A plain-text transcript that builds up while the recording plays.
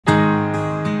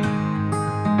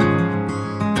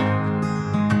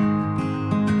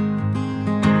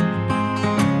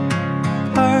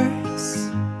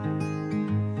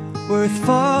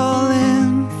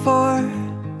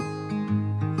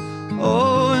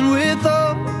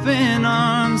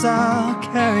arms, I'll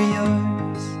carry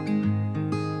yours.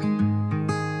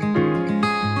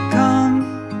 Come,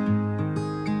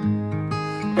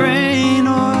 rain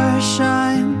or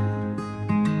shine,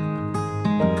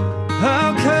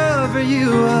 I'll cover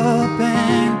you up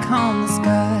and calm the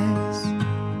skies.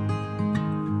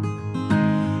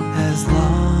 As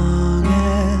long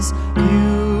as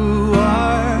you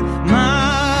are mine,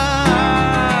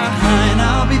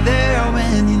 I'll be there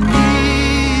when you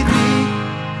need me.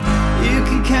 You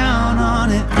can count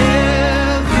on it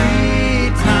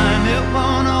every time. It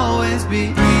won't always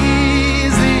be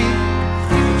easy,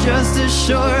 just as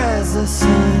sure as the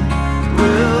sun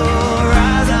will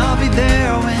rise. I'll be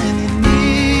there when you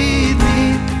need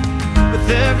me, with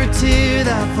every tear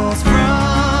that falls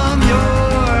from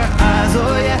your eyes.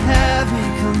 Oh, you have me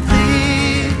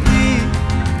completely.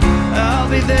 I'll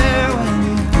be there when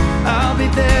you, I'll be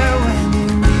there when you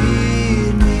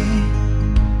need me.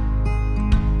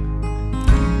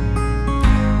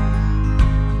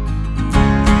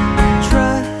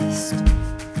 Trust,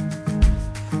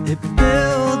 it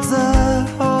builds a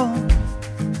home,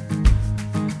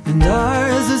 and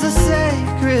ours is a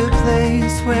sacred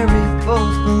place where we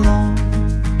both belong.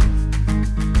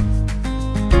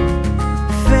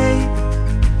 Faith,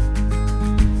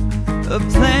 a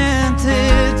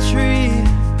planted tree,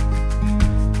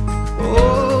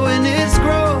 oh, and it's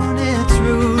grown its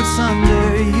roots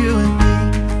under you and me.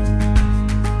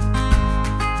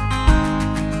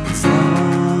 As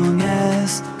long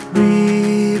as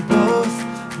we both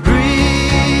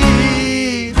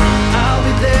breathe, I'll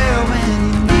be there when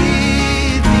you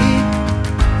need me.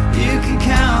 You can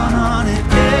count on it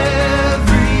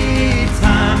every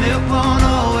time. It won't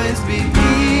always be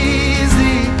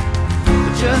easy,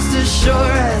 but just as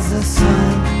sure as the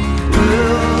sun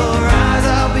will rise,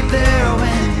 I'll be there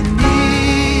when you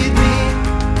need me,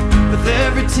 with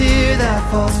every tear that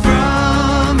falls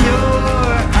from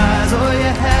your eyes. Oh,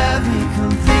 you have me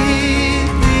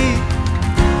completely.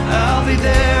 I'll be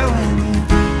there when you,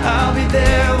 I'll be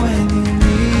there when you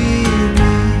need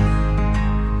me.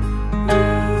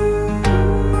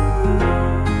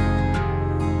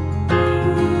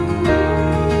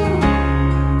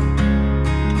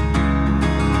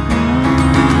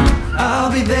 I'll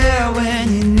be there when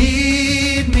you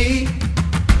need me.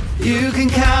 You can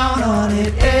count on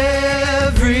it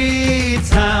every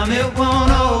time. It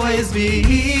won't always be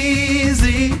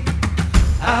easy.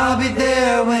 I'll be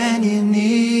there when you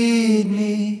need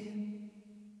me.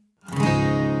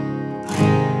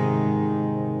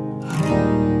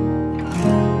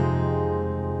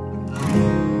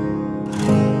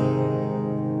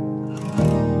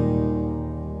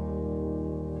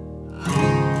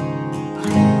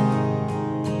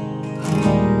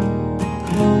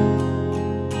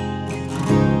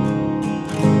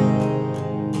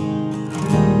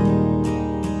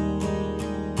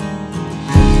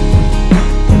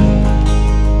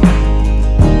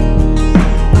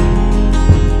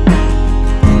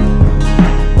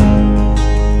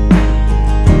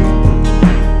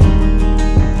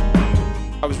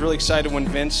 I was really excited when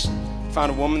Vince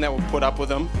found a woman that would put up with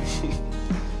him.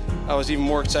 I was even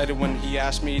more excited when he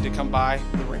asked me to come by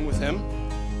the ring with him.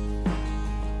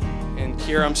 And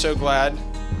Ciara, I'm so glad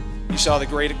you saw the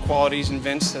great qualities in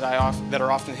Vince that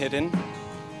are often hidden.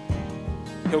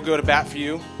 He'll go to bat for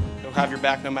you. He'll have your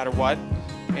back no matter what.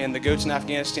 And the goats in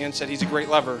Afghanistan said he's a great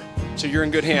lover. So you're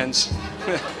in good hands.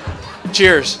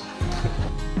 Cheers.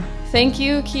 Thank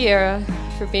you, Ciara,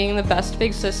 for being the best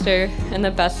big sister and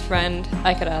the best friend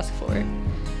I could ask for.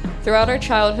 Throughout our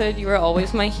childhood, you were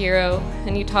always my hero,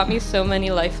 and you taught me so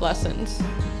many life lessons,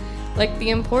 like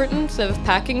the importance of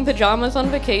packing pajamas on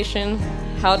vacation,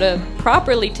 how to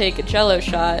properly take a Jell-O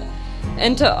shot,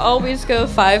 and to always go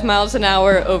 5 miles an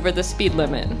hour over the speed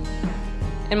limit.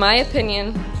 In my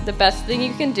opinion, the best thing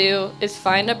you can do is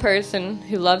find a person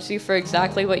who loves you for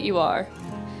exactly what you are.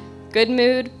 Good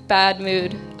mood, bad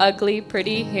mood, ugly,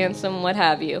 pretty, handsome, what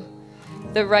have you.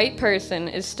 The right person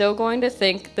is still going to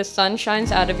think the sun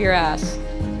shines out of your ass,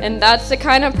 and that's the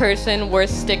kind of person worth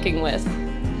sticking with.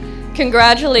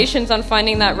 Congratulations on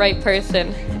finding that right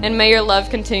person, and may your love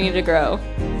continue to grow.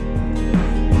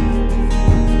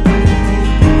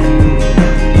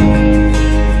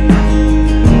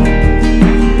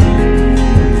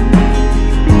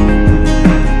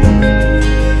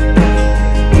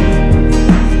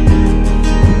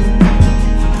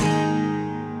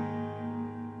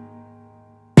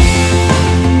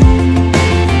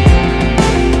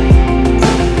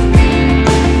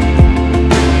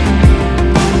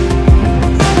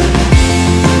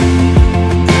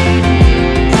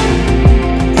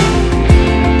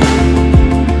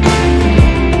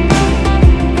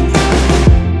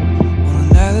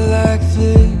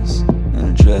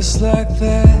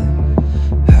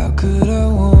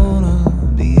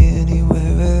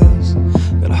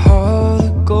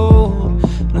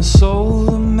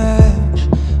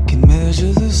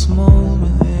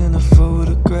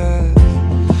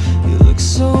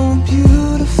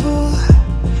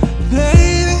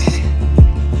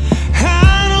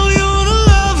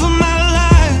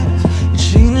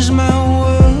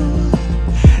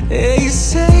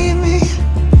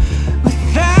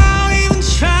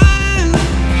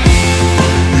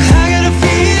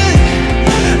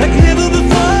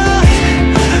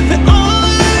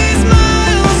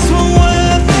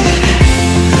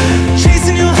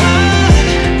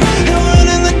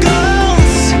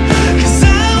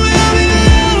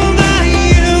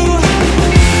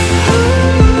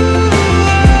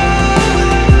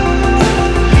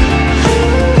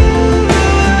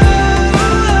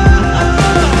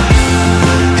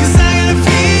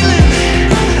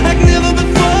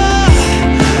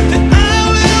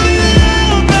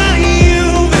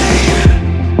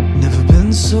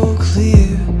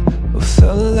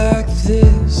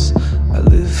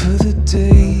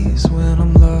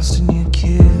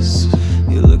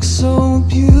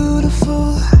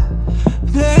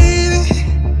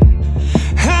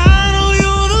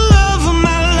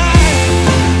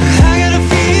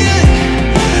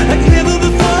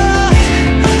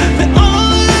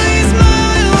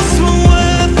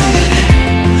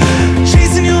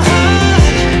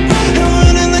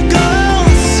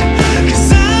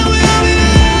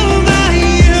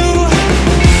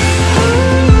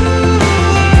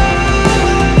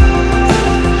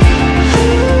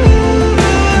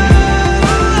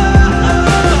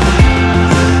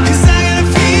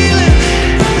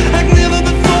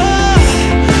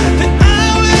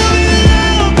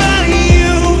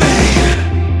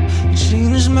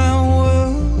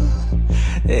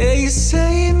 say